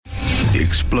The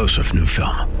explosive new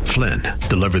film, Flynn,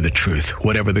 deliver the truth,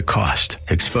 whatever the cost,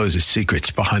 exposes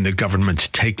secrets behind the government's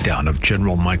takedown of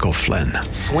General Michael Flynn.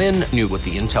 Flynn knew what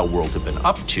the intel world had been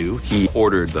up to. He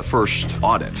ordered the first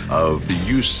audit of the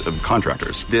use of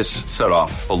contractors. This set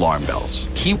off alarm bells.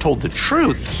 He told the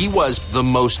truth. He was the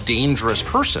most dangerous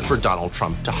person for Donald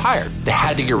Trump to hire. They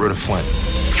had to get rid of Flynn.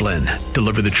 Flynn,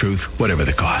 deliver the truth, whatever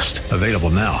the cost. Available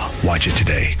now. Watch it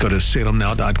today. Go to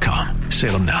salemnow.com.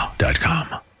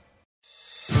 salemnow.com.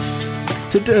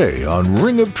 Today on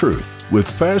Ring of Truth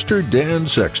with Pastor Dan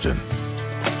Sexton.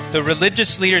 The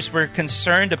religious leaders were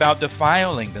concerned about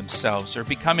defiling themselves or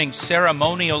becoming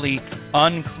ceremonially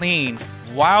unclean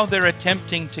while they're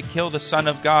attempting to kill the Son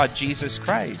of God, Jesus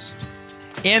Christ.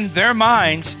 In their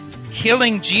minds,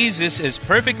 killing Jesus is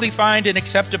perfectly fine and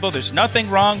acceptable. There's nothing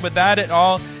wrong with that at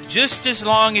all, just as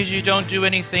long as you don't do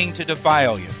anything to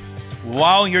defile you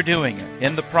while you're doing it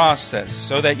in the process,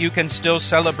 so that you can still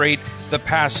celebrate the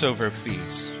Passover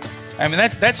feast. I mean,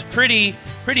 that's pretty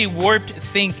warped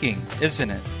thinking, isn't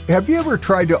it? Have you ever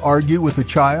tried to argue with a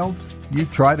child? You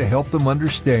try to help them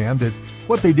understand that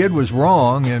what they did was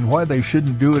wrong and why they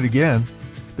shouldn't do it again.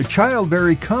 The child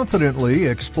very confidently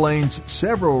explains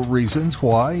several reasons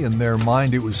why in their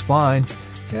mind it was fine,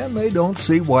 and they don't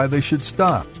see why they should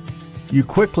stop. You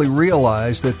quickly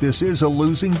realize that this is a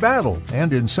losing battle,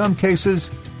 and in some cases,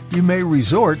 you may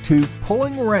resort to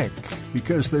pulling rank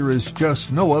because there is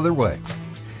just no other way.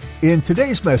 In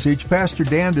today's message, Pastor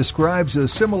Dan describes a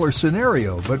similar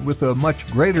scenario, but with a much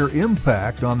greater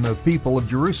impact on the people of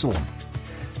Jerusalem.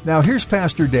 Now, here's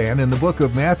Pastor Dan in the book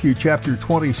of Matthew, chapter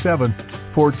 27,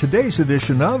 for today's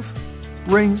edition of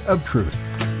Ring of Truth.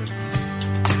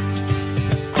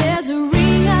 There's a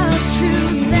ring of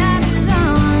truth that is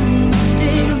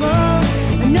unmistakable,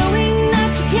 knowing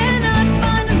that you cannot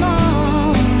find them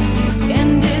all.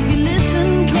 And if you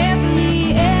listen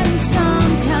carefully, and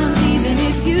sometimes even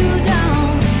if you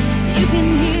don't, you can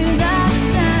hear that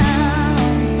sound.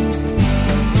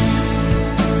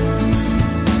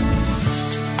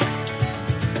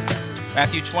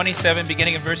 Matthew 27,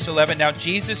 beginning in verse 11. Now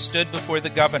Jesus stood before the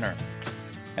governor,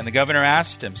 and the governor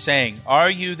asked him, saying, "Are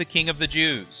you the king of the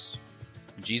Jews?"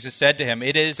 And Jesus said to him,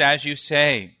 "It is as you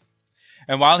say."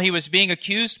 And while he was being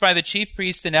accused by the chief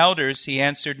priests and elders, he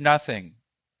answered nothing.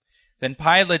 Then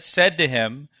Pilate said to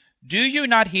him, "Do you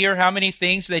not hear how many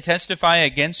things they testify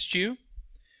against you?"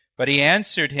 But he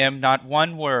answered him not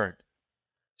one word,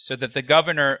 so that the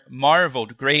governor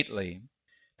marveled greatly.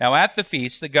 Now at the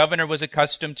feast, the governor was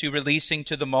accustomed to releasing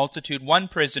to the multitude one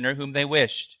prisoner whom they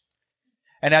wished.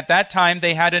 And at that time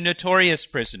they had a notorious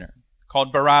prisoner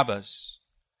called Barabbas.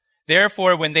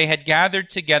 Therefore, when they had gathered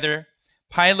together,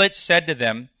 Pilate said to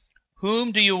them,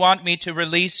 "Whom do you want me to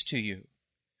release to you,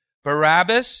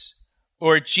 Barabbas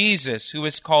or Jesus, who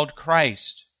is called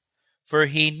Christ?" For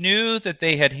he knew that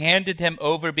they had handed him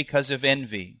over because of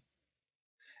envy.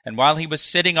 And while he was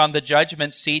sitting on the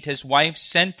judgment seat, his wife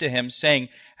sent to him, saying,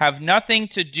 "Have nothing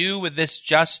to do with this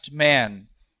just man,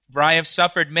 for I have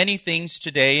suffered many things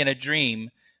today in a dream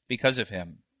because of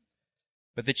him."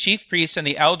 But the chief priests and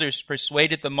the elders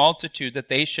persuaded the multitude that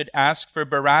they should ask for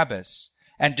Barabbas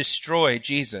and destroy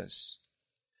Jesus.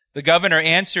 The governor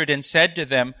answered and said to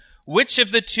them, "Which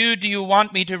of the two do you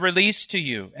want me to release to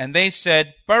you?" And they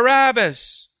said,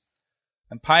 "Barabbas."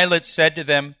 And Pilate said to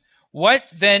them, "What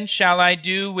then shall I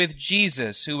do with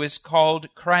Jesus, who is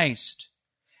called Christ?"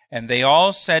 And they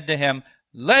all said to him,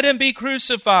 "Let him be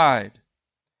crucified."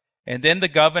 And then the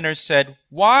governor said,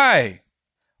 "Why?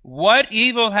 What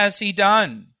evil has he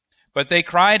done?" But they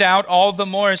cried out all the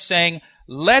more, saying,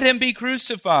 "Let him be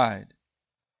crucified."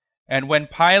 And when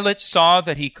Pilate saw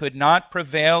that he could not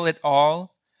prevail at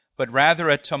all, but rather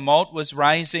a tumult was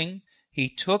rising, he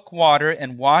took water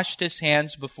and washed his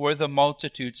hands before the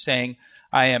multitude, saying,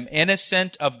 "I am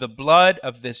innocent of the blood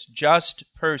of this just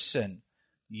person.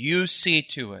 You see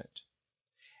to it."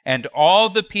 And all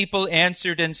the people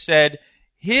answered and said,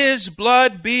 "His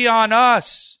blood be on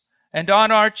us and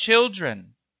on our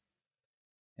children."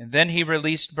 And then he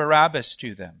released Barabbas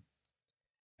to them.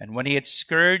 And when he had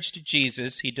scourged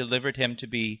Jesus, he delivered him to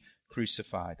be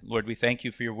crucified. Lord, we thank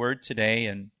you for your word today.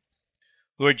 And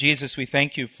Lord Jesus, we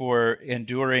thank you for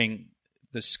enduring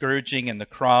the scourging and the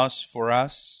cross for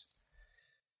us.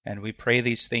 And we pray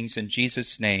these things in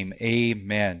Jesus' name.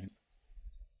 Amen.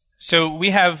 So we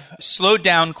have slowed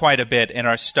down quite a bit in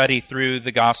our study through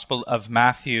the Gospel of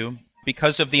Matthew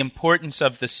because of the importance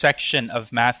of the section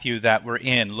of Matthew that we're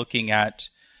in, looking at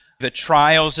the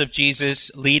trials of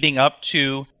Jesus leading up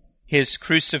to his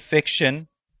crucifixion.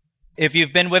 If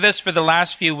you've been with us for the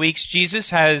last few weeks,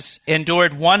 Jesus has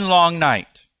endured one long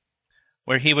night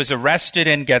where he was arrested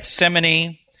in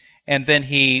Gethsemane, and then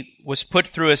he was put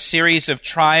through a series of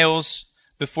trials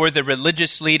before the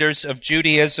religious leaders of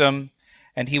Judaism,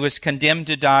 and he was condemned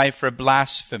to die for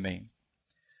blasphemy.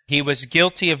 He was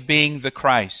guilty of being the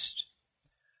Christ.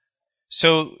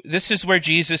 So this is where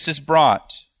Jesus is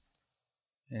brought.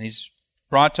 And he's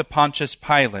brought to Pontius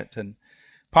Pilate. And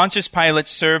Pontius Pilate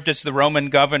served as the Roman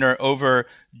governor over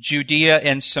Judea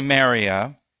and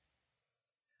Samaria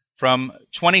from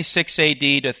 26 AD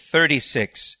to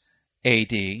 36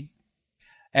 AD.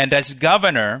 And as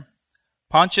governor,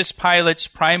 Pontius Pilate's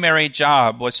primary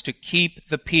job was to keep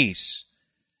the peace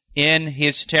in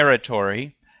his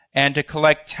territory and to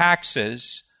collect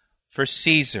taxes for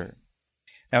Caesar.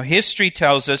 Now, history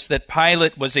tells us that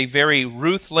Pilate was a very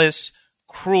ruthless,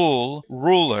 cruel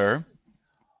ruler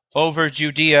over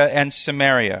Judea and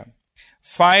Samaria.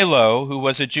 Philo, who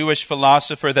was a Jewish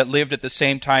philosopher that lived at the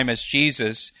same time as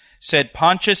Jesus, said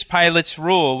Pontius Pilate's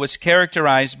rule was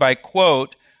characterized by,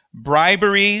 quote,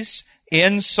 briberies,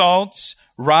 insults,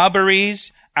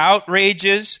 robberies,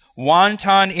 outrages,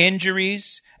 wanton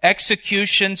injuries,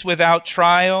 executions without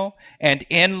trial, and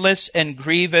endless and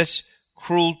grievous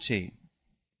cruelty.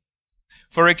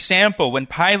 For example, when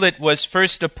Pilate was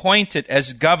first appointed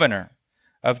as governor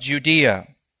of Judea,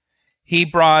 he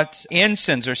brought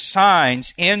ensigns or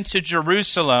signs into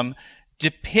Jerusalem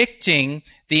depicting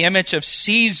the image of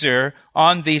Caesar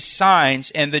on these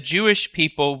signs, and the Jewish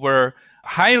people were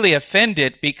highly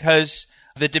offended because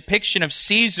the depiction of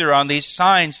Caesar on these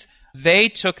signs, they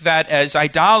took that as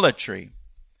idolatry.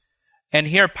 And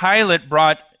here Pilate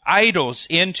brought idols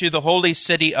into the holy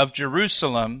city of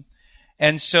Jerusalem.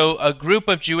 And so a group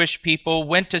of Jewish people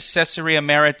went to Caesarea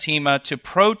Maritima to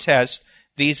protest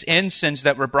these ensigns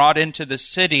that were brought into the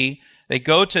city. They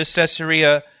go to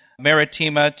Caesarea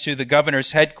Maritima to the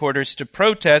governor's headquarters to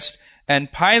protest,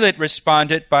 and Pilate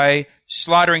responded by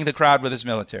slaughtering the crowd with his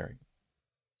military.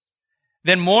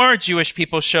 Then more Jewish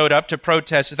people showed up to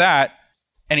protest that,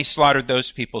 and he slaughtered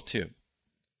those people too.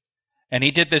 And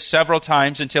he did this several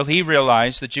times until he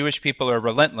realized the Jewish people are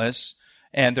relentless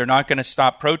and they're not going to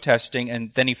stop protesting,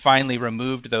 and then he finally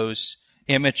removed those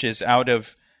images out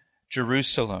of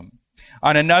Jerusalem.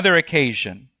 On another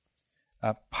occasion,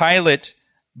 Pilate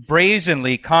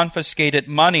brazenly confiscated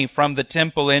money from the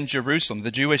temple in Jerusalem,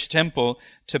 the Jewish temple,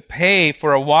 to pay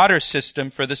for a water system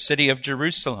for the city of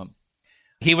Jerusalem.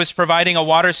 He was providing a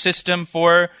water system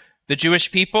for the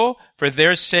Jewish people, for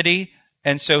their city,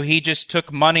 and so he just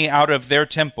took money out of their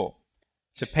temple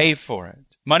to pay for it.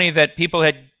 Money that people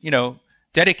had,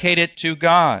 dedicated to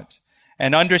God.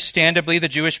 And understandably, the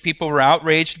Jewish people were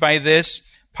outraged by this.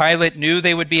 Pilate knew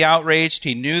they would be outraged.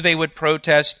 He knew they would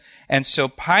protest. And so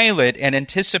Pilate, in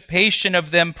anticipation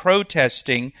of them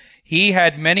protesting, he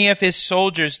had many of his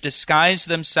soldiers disguise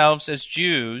themselves as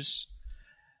Jews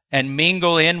and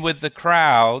mingle in with the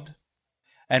crowd.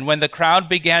 And when the crowd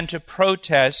began to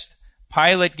protest,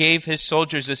 Pilate gave his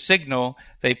soldiers a signal.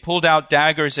 They pulled out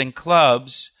daggers and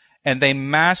clubs, and they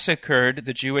massacred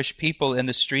the Jewish people in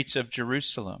the streets of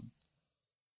Jerusalem.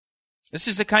 This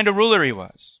is the kind of ruler he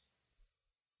was.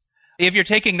 If you're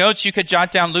taking notes, you could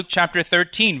jot down Luke chapter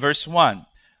 13, verse 1.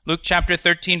 Luke chapter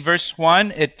 13, verse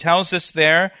 1, it tells us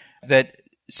there that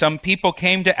some people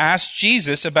came to ask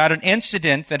Jesus about an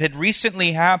incident that had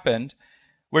recently happened.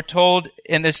 We're told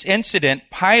in this incident,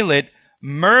 Pilate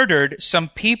murdered some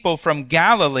people from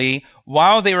Galilee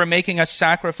while they were making a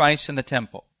sacrifice in the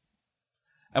temple.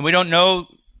 And we don't know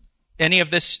any of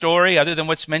this story other than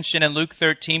what's mentioned in Luke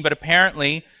 13, but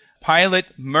apparently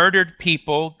Pilate murdered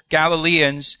people,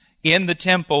 Galileans, in the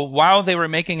temple while they were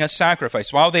making a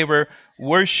sacrifice, while they were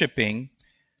worshiping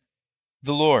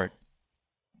the Lord.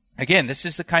 Again, this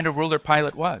is the kind of ruler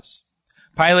Pilate was.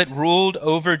 Pilate ruled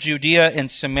over Judea and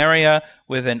Samaria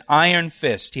with an iron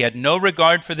fist. He had no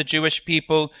regard for the Jewish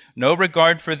people, no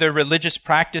regard for their religious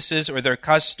practices or their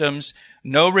customs,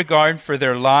 no regard for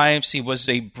their lives. He was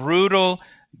a brutal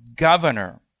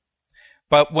governor.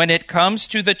 But when it comes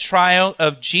to the trial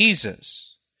of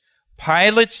Jesus,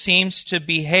 Pilate seems to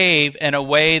behave in a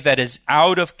way that is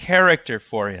out of character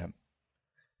for him.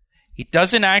 He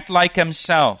doesn't act like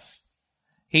himself.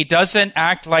 He doesn't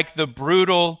act like the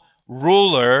brutal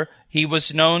ruler he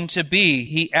was known to be.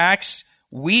 He acts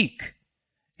weak.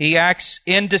 He acts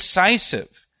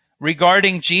indecisive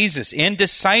regarding Jesus,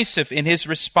 indecisive in his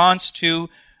response to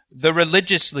the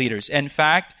religious leaders. In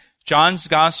fact, John's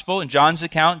gospel, in John's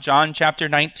account, John chapter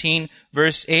 19,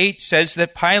 verse 8, says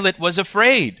that Pilate was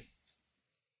afraid.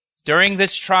 During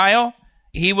this trial,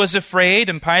 he was afraid,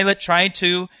 and Pilate tried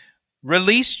to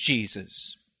release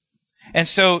Jesus. And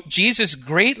so Jesus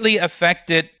greatly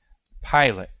affected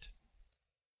Pilate.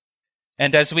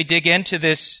 And as we dig into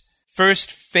this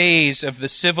first phase of the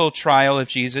civil trial of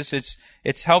Jesus.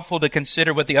 It's helpful to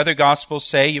consider what the other Gospels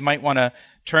say. You might want to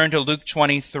turn to Luke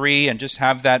 23 and just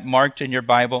have that marked in your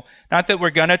Bible. Not that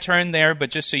we're going to turn there, but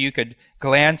just so you could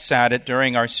glance at it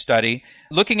during our study.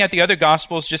 Looking at the other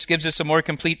Gospels just gives us a more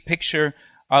complete picture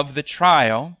of the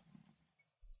trial.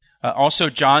 Also,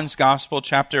 John's Gospel,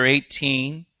 chapter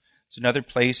 18. It's another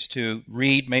place to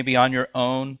read, maybe on your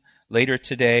own later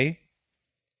today.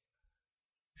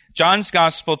 John's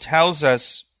Gospel tells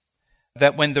us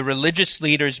that when the religious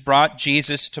leaders brought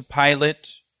Jesus to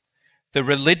Pilate, the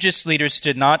religious leaders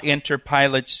did not enter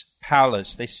Pilate's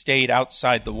palace. They stayed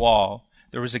outside the wall.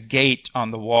 There was a gate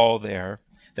on the wall there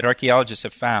that archaeologists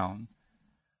have found.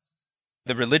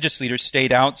 The religious leaders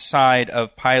stayed outside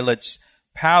of Pilate's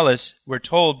palace, we're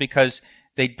told, because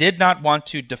they did not want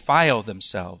to defile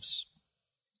themselves.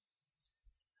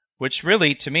 Which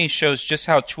really, to me, shows just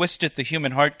how twisted the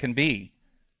human heart can be.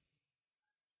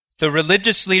 The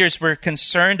religious leaders were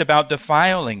concerned about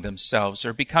defiling themselves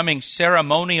or becoming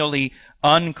ceremonially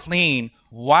unclean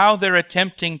while they're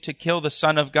attempting to kill the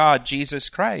Son of God, Jesus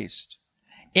Christ.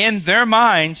 In their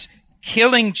minds,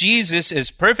 killing Jesus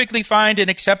is perfectly fine and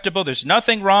acceptable. There's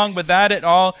nothing wrong with that at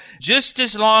all, just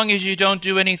as long as you don't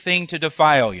do anything to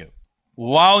defile you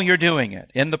while you're doing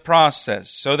it in the process,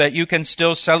 so that you can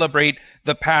still celebrate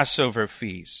the Passover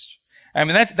feast. I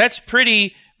mean, that's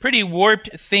pretty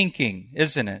warped thinking,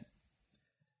 isn't it?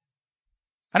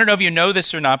 I don't know if you know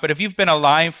this or not, but if you've been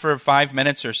alive for 5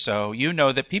 minutes or so, you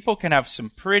know that people can have some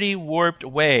pretty warped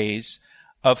ways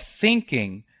of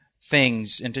thinking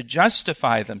things and to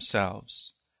justify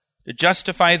themselves, to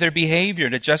justify their behavior,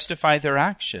 to justify their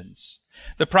actions.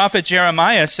 The prophet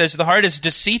Jeremiah says the heart is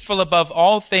deceitful above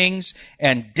all things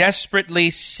and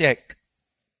desperately sick.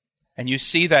 And you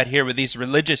see that here with these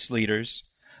religious leaders.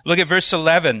 Look at verse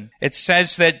 11. It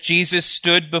says that Jesus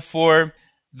stood before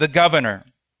the governor.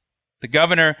 The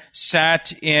governor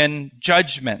sat in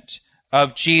judgment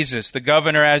of Jesus. The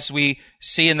governor, as we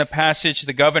see in the passage,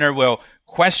 the governor will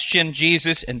question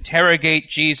Jesus, interrogate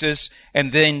Jesus,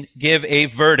 and then give a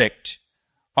verdict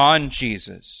on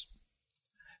Jesus.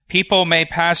 People may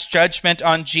pass judgment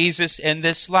on Jesus in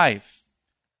this life.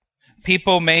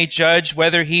 People may judge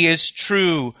whether he is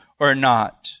true or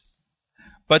not.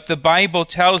 But the Bible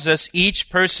tells us each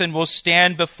person will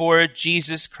stand before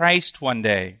Jesus Christ one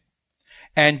day.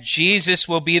 And Jesus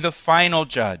will be the final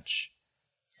judge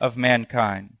of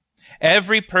mankind.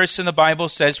 Every person, the Bible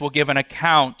says, will give an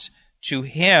account to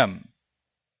him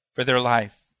for their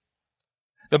life.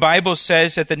 The Bible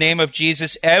says at the name of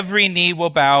Jesus, every knee will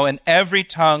bow and every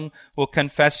tongue will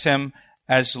confess him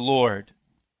as Lord.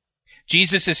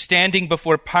 Jesus is standing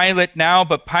before Pilate now,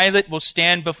 but Pilate will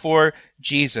stand before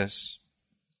Jesus.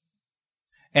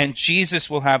 And Jesus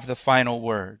will have the final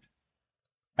word,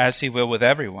 as he will with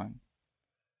everyone.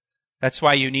 That's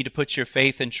why you need to put your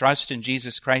faith and trust in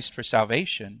Jesus Christ for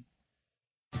salvation,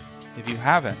 if you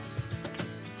haven't.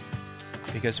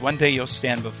 Because one day you'll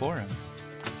stand before him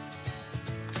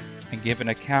and give an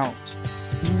account.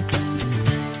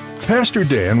 Pastor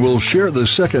Dan will share the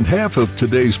second half of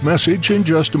today's message in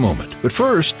just a moment. But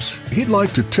first, he'd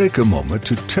like to take a moment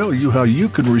to tell you how you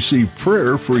can receive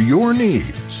prayer for your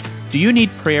needs. Do you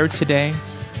need prayer today?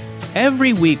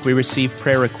 Every week we receive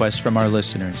prayer requests from our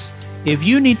listeners. If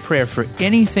you need prayer for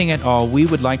anything at all, we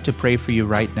would like to pray for you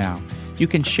right now. You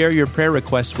can share your prayer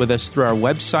request with us through our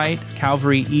website,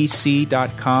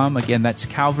 calvaryec.com. Again, that's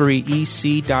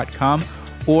calvaryec.com,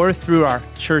 or through our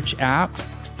church app,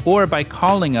 or by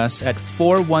calling us at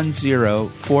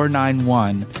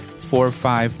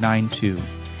 410-491-4592.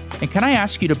 And can I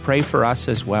ask you to pray for us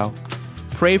as well?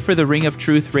 Pray for the Ring of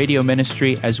Truth radio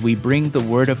ministry as we bring the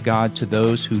Word of God to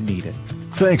those who need it.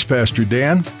 Thanks, Pastor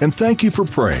Dan, and thank you for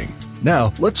praying.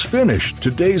 Now, let's finish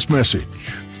today's message.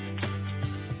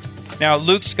 Now,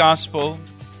 Luke's gospel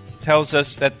tells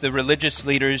us that the religious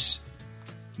leaders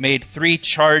made 3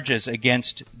 charges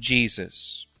against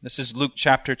Jesus. This is Luke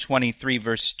chapter 23,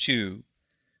 verse 2.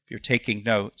 If you're taking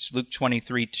notes, Luke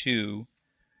 23, 2.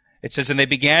 It says, "And they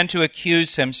began to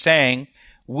accuse him, saying,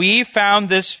 'We found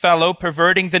this fellow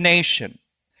perverting the nation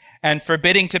and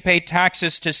forbidding to pay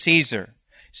taxes to Caesar,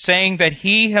 saying that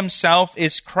he himself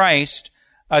is Christ,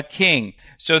 a king.'"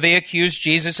 So they accused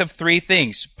Jesus of 3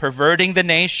 things: perverting the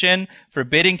nation,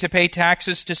 forbidding to pay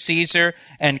taxes to Caesar,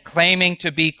 and claiming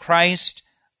to be Christ,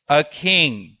 a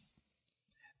king.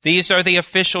 These are the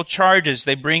official charges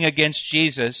they bring against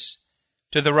Jesus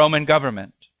to the Roman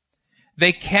government.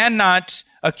 They cannot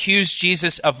accuse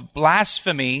Jesus of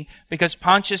blasphemy because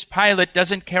Pontius Pilate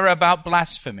doesn't care about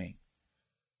blasphemy.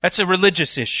 That's a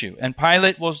religious issue. And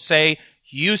Pilate will say,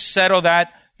 "You settle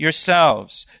that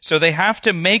yourselves. So they have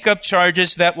to make up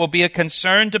charges that will be a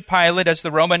concern to Pilate as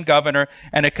the Roman governor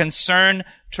and a concern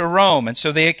to Rome. And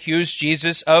so they accuse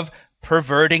Jesus of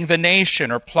perverting the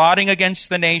nation or plotting against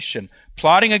the nation,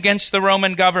 plotting against the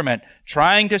Roman government,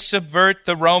 trying to subvert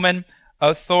the Roman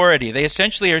authority. They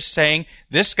essentially are saying,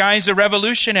 this guy's a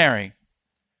revolutionary.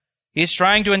 He's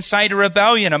trying to incite a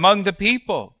rebellion among the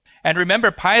people. And remember,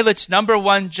 Pilate's number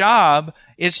one job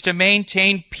is to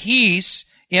maintain peace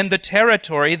in the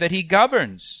territory that he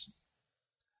governs.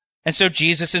 And so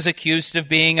Jesus is accused of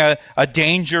being a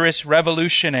dangerous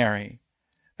revolutionary.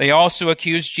 They also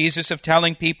accuse Jesus of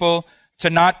telling people to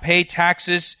not pay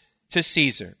taxes to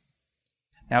Caesar.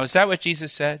 Now, is that what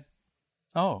Jesus said?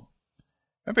 Oh.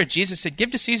 Remember, Jesus said,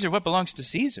 give to Caesar what belongs to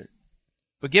Caesar,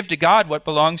 but give to God what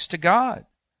belongs to God.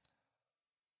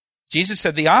 Jesus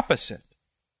said the opposite.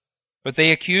 But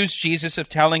they accuse Jesus of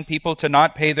telling people to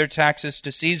not pay their taxes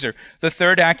to Caesar. The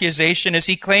third accusation is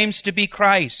he claims to be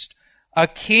Christ, a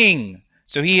king.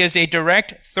 So he is a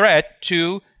direct threat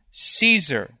to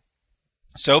Caesar.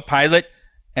 So Pilate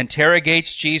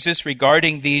interrogates Jesus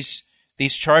regarding these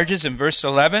charges in verse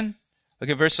 11. Look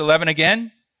at verse 11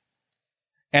 again.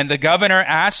 And the governor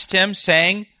asked him,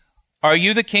 saying, are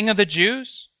you the king of the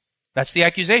Jews? That's the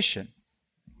accusation.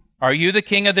 Are you the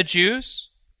king of the Jews?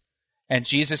 And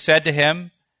Jesus said to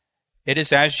him, it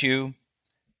is as you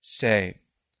say.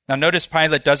 Now notice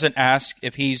Pilate doesn't ask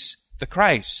if he's the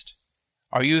Christ.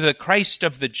 Are you the Christ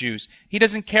of the Jews? He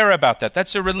doesn't care about that.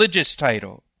 That's a religious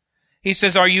title. He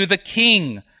says, are you the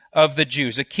king of the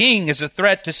Jews? A king is a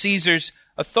threat to Caesar's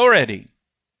authority.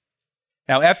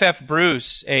 Now F.F.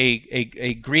 Bruce,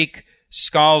 a Greek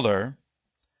scholar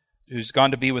who's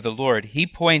gone to be with the Lord, he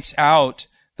points out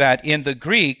that in the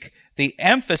Greek, the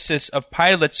emphasis of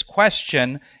Pilate's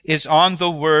question is on the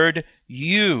word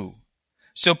you.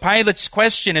 So Pilate's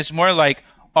question is more like,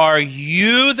 are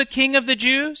you the king of the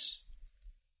Jews?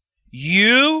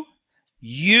 You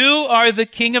are the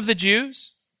king of the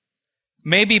Jews?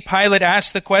 Maybe Pilate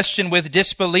asked the question with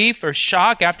disbelief or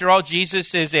shock. After all,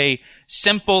 Jesus is a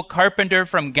simple carpenter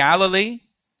from Galilee.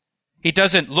 He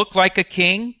doesn't look like a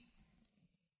king.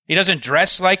 He doesn't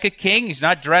dress like a king. He's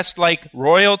not dressed like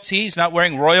royalty. He's not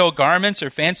wearing royal garments or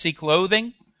fancy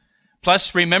clothing.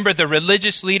 Plus, remember, the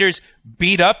religious leaders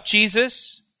beat up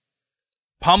Jesus,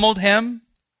 pummeled him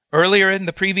earlier in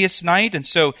the previous night, and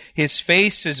so his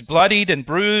face is bloodied and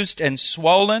bruised and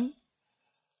swollen.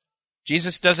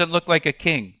 Jesus doesn't look like a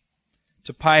king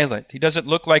to Pilate. He doesn't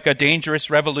look like a dangerous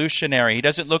revolutionary. He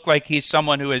doesn't look like he's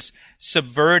someone who is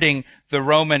subverting the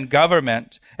Roman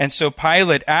government. And so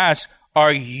Pilate asks,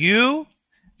 are you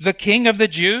the king of the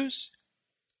Jews?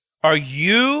 Are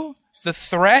you the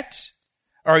threat?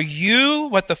 Are you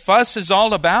what the fuss is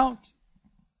all about?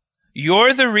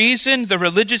 You're the reason the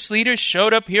religious leaders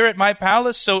showed up here at my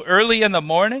palace so early in the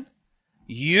morning?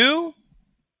 You?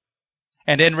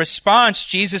 And in response,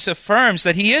 Jesus affirms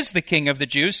that he is the king of the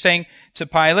Jews, saying to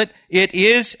Pilate, it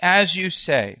is as you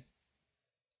say.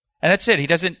 And that's it. He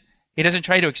doesn't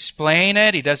try to explain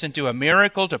it. He doesn't do a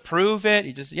miracle to prove it.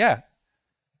 He just, yeah,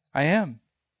 I am.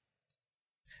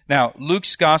 Now,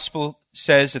 Luke's gospel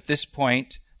says at this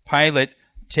point, Pilate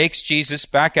takes Jesus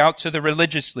back out to the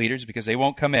religious leaders because they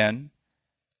won't come in.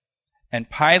 And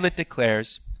Pilate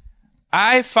declares,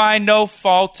 I find no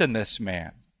fault in this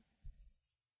man.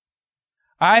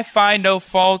 I find no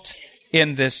fault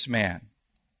in this man.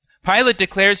 Pilate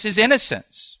declares his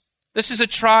innocence. This is a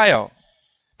trial.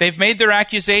 They've made their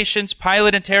accusations.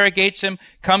 Pilate interrogates him,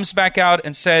 comes back out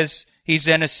and says he's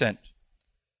innocent.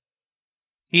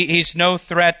 He's no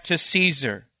threat to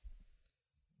Caesar.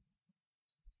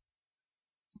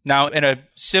 Now, in a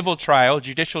civil trial,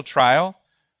 judicial trial,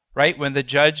 right, when the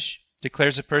judge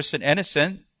declares a person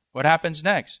innocent, what happens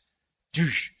next?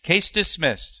 Case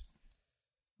dismissed.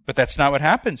 But that's not what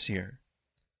happens here.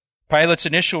 Pilate's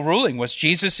initial ruling was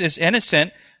Jesus is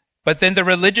innocent, but then the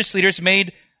religious leaders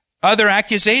made other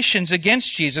accusations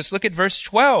against Jesus. Look at verse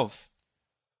 12.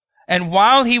 And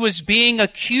while he was being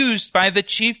accused by the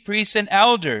chief priests and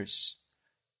elders,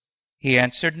 he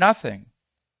answered nothing.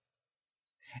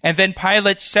 And then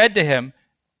Pilate said to him,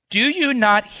 do you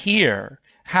not hear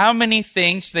how many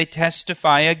things they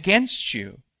testify against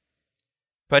you?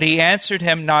 But he answered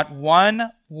him not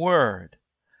one word,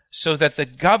 so that the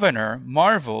governor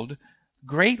marveled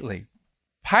greatly.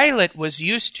 Pilate was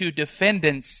used to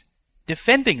defendants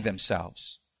defending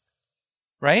themselves,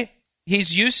 right?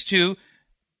 He's used to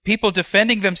people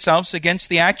defending themselves against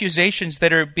the accusations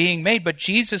that are being made, but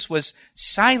Jesus was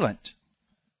silent.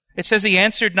 It says he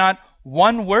answered not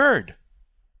one word.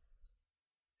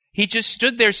 He just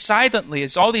stood there silently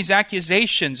as all these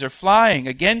accusations are flying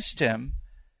against him.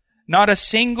 not a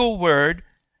single word,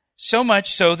 so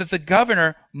much so that the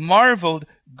governor marveled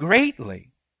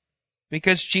greatly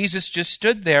because Jesus just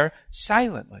stood there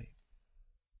silently.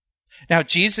 Now,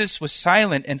 Jesus was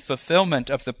silent in fulfillment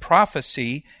of the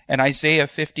prophecy in Isaiah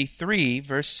 53,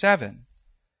 verse 7,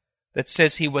 that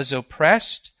says he was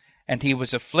oppressed and he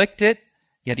was afflicted,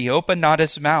 yet he opened not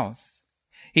his mouth.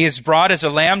 He is brought as a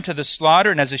lamb to the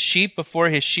slaughter, and as a sheep before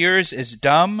his shearers is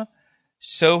dumb,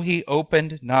 so he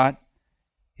opened not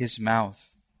his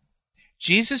mouth.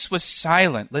 Jesus was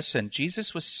silent. Listen,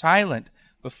 Jesus was silent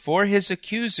before his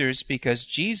accusers because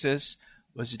Jesus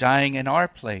was dying in our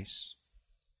place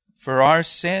for our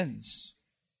sins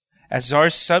as our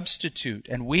substitute,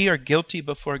 and we are guilty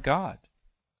before God.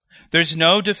 There's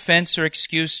no defense or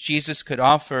excuse Jesus could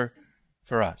offer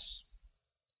for us.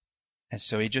 And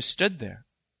so he just stood there.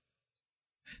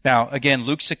 Now, again,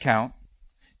 Luke's account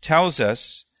tells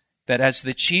us that as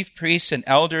the chief priests and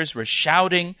elders were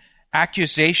shouting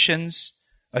accusations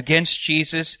against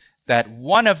Jesus, that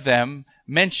one of them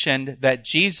mentioned that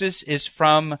Jesus is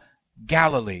from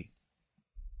Galilee.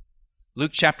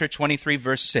 Luke chapter 23,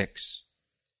 verse 6.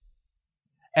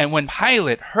 And when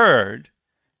Pilate heard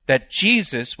that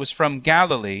Jesus was from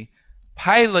Galilee,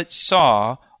 Pilate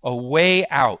saw a way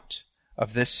out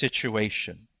of this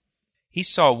situation. He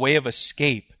saw a way of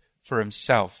escape for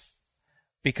himself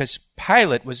because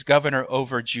Pilate was governor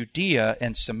over Judea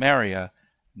and Samaria,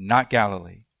 not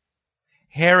Galilee.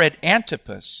 Herod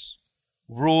Antipas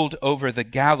ruled over the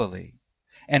Galilee,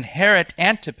 and Herod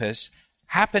Antipas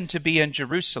happened to be in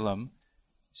Jerusalem,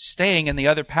 staying in the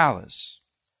other palace,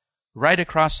 right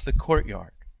across the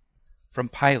courtyard from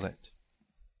Pilate.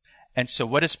 And so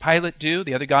what does Pilate do?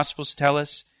 The other Gospels tell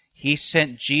us he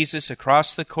sent Jesus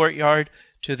across the courtyard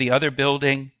to the other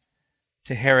building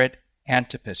to Herod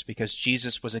Antipas because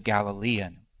Jesus was a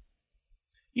Galilean.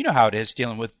 You know how it is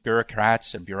dealing with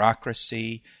bureaucrats and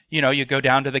bureaucracy. You know, you go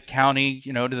down to the county,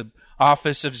 to the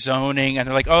office of zoning, and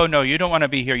they're like, oh, no, you don't want to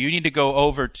be here. You need to go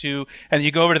over to, and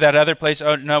you go over to that other place.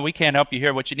 Oh, no, we can't help you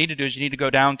here. What you need to do is you need to go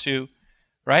down to,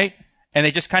 right? And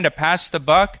they just kind of pass the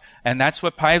buck, and that's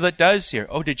what Pilate does here.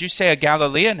 Oh, did you say a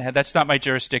Galilean? That's not my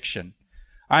jurisdiction.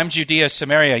 I'm Judea,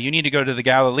 Samaria. You need to go to the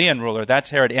Galilean ruler. That's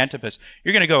Herod Antipas.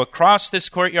 You're going to go across this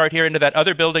courtyard here into that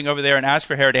other building over there and ask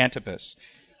for Herod Antipas.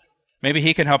 Maybe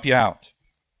he can help you out.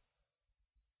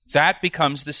 That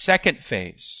becomes the second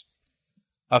phase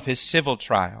of his civil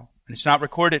trial. And it's not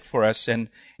recorded for us in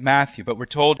Matthew, but we're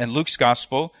told in Luke's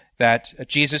gospel that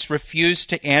Jesus refused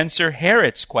to answer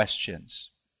Herod's questions.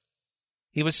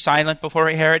 He was silent before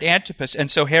Herod Antipas. And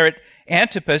so Herod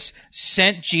Antipas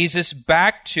sent Jesus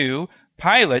back to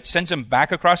Pilate, sends him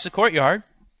back across the courtyard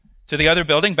to the other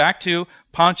building, back to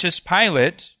Pontius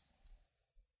Pilate.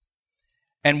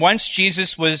 And once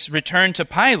Jesus was returned to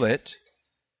Pilate,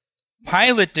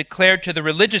 Pilate declared to the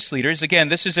religious leaders, again,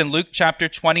 this is in Luke chapter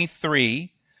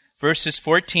 23, verses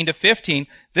 14 to 15.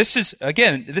 This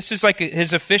is like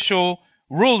his official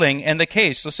ruling in the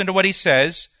case. Listen to what he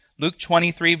says, Luke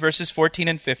 23, verses 14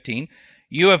 and 15.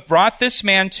 You have brought this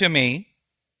man to me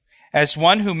as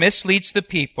one who misleads the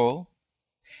people,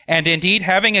 and indeed,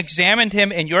 having examined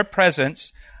him in your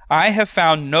presence, I have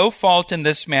found no fault in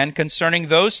this man concerning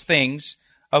those things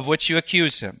of which you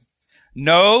accuse him.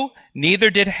 No, neither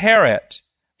did Herod,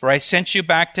 for I sent you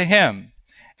back to him.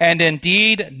 And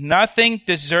indeed, nothing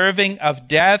deserving of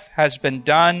death has been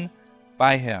done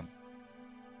by him.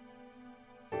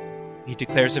 He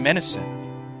declares him innocent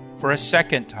for a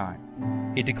second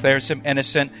time. He declares him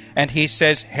innocent, and he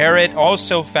says Herod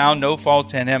also found no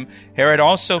fault in him. Herod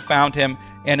also found him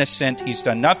innocent. He's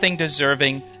done nothing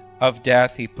deserving of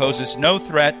death. He poses no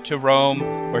threat to Rome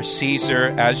or Caesar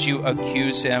as you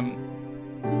accuse him.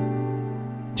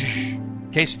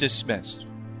 Case dismissed.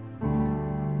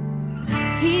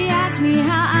 He asked me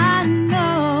how I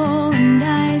know, and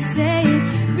I say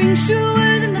it rings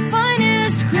truer than the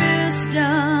finest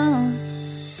crystal.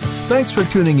 Thanks for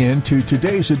tuning in to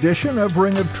today's edition of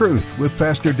Ring of Truth with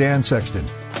Pastor Dan Sexton.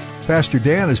 Pastor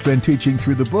Dan has been teaching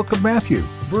through the book of Matthew,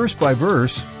 verse by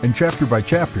verse and chapter by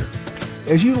chapter.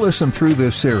 As you listen through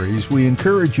this series, we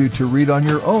encourage you to read on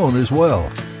your own as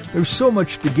well. There's so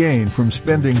much to gain from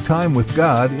spending time with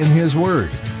God in His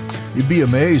Word. You'd be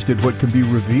amazed at what can be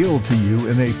revealed to you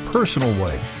in a personal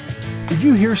way. Did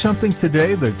you hear something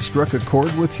today that struck a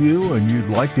chord with you and you'd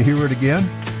like to hear it again?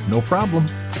 No problem.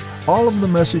 All of the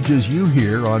messages you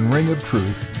hear on Ring of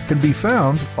Truth can be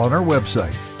found on our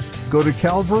website. Go to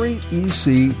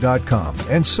calvaryec.com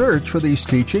and search for these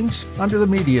teachings under the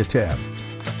Media tab.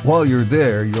 While you're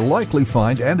there, you'll likely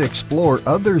find and explore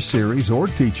other series or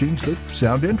teachings that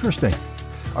sound interesting.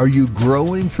 Are you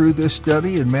growing through this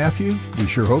study in Matthew? We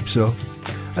sure hope so.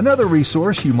 Another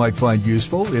resource you might find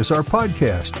useful is our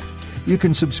podcast. You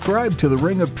can subscribe to the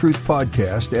Ring of Truth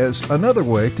podcast as another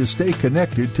way to stay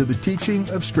connected to the teaching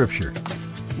of Scripture.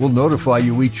 We'll notify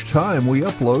you each time we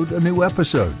upload a new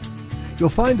episode. You'll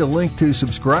find a link to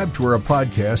subscribe to our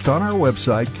podcast on our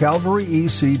website,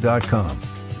 calvaryec.com.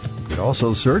 You can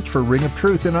also search for Ring of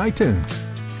Truth in iTunes.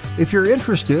 If you're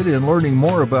interested in learning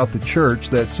more about the church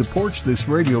that supports this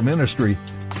radio ministry,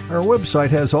 our website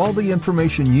has all the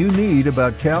information you need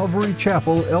about Calvary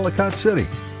Chapel, Ellicott City.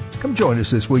 Come join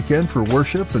us this weekend for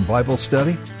worship and Bible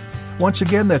study. Once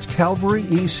again, that's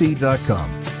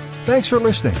calvaryec.com. Thanks for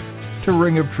listening to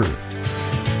Ring of Truth.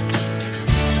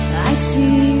 I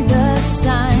see the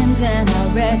signs and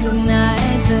I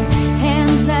recognize the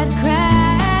hands that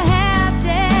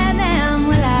crafted them.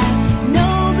 Well, I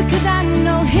know because I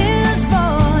know His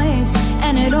voice,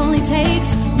 and it only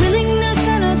takes willingness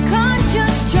and a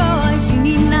conscious choice. You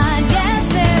need not guess,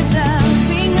 there's a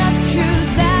ring of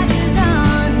truth that is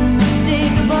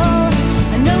unmistakable,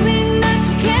 knowing that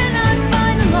you cannot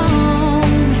find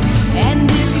alone. And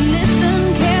if you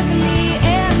listen carefully,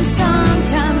 and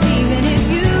sometimes even if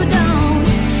you don't,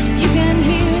 you can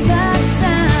hear the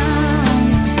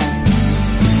sound.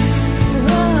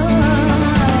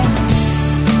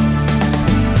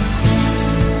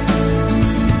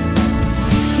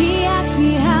 He asked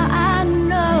me how I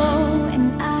know,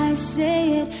 and I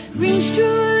say it rings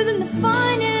truer than the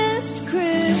finest crystal.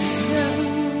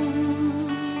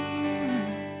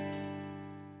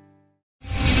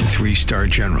 3-star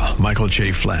General Michael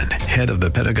J. Flynn, head of the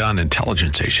Pentagon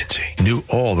Intelligence Agency, knew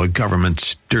all the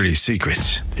government's dirty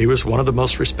secrets. He was one of the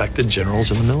most respected generals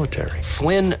in the military.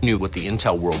 Flynn knew what the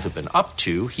intel world had been up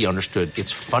to. He understood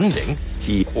its funding.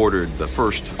 He ordered the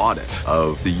first audit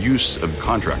of the use of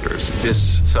contractors.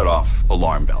 This set off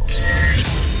alarm bells.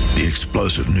 The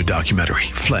explosive new documentary,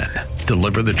 Flynn,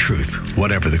 Deliver the Truth,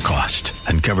 Whatever the Cost,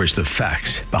 uncovers the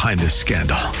facts behind this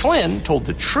scandal. Flynn told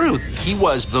the truth. He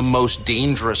was the most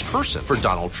dangerous person for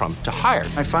Donald Trump to hire.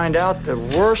 I find out the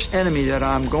worst enemy that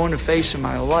I'm going to face in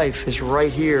my life is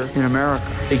right here in America.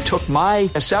 They took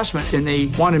my assessment and they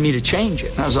wanted me to change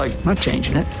it. And I was like, I'm not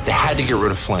changing it. They had to get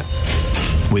rid of Flynn.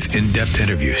 With in-depth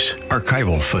interviews,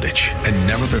 archival footage, and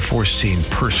never-before-seen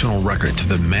personal records of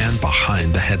the man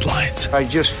behind the headlines. I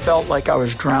just felt like I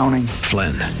was drowning.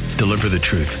 Flynn, Deliver the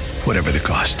Truth, Whatever the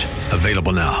Cost.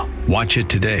 Available now. Watch it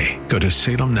today. Go to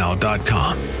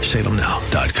salemnow.com.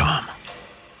 salemnow.com.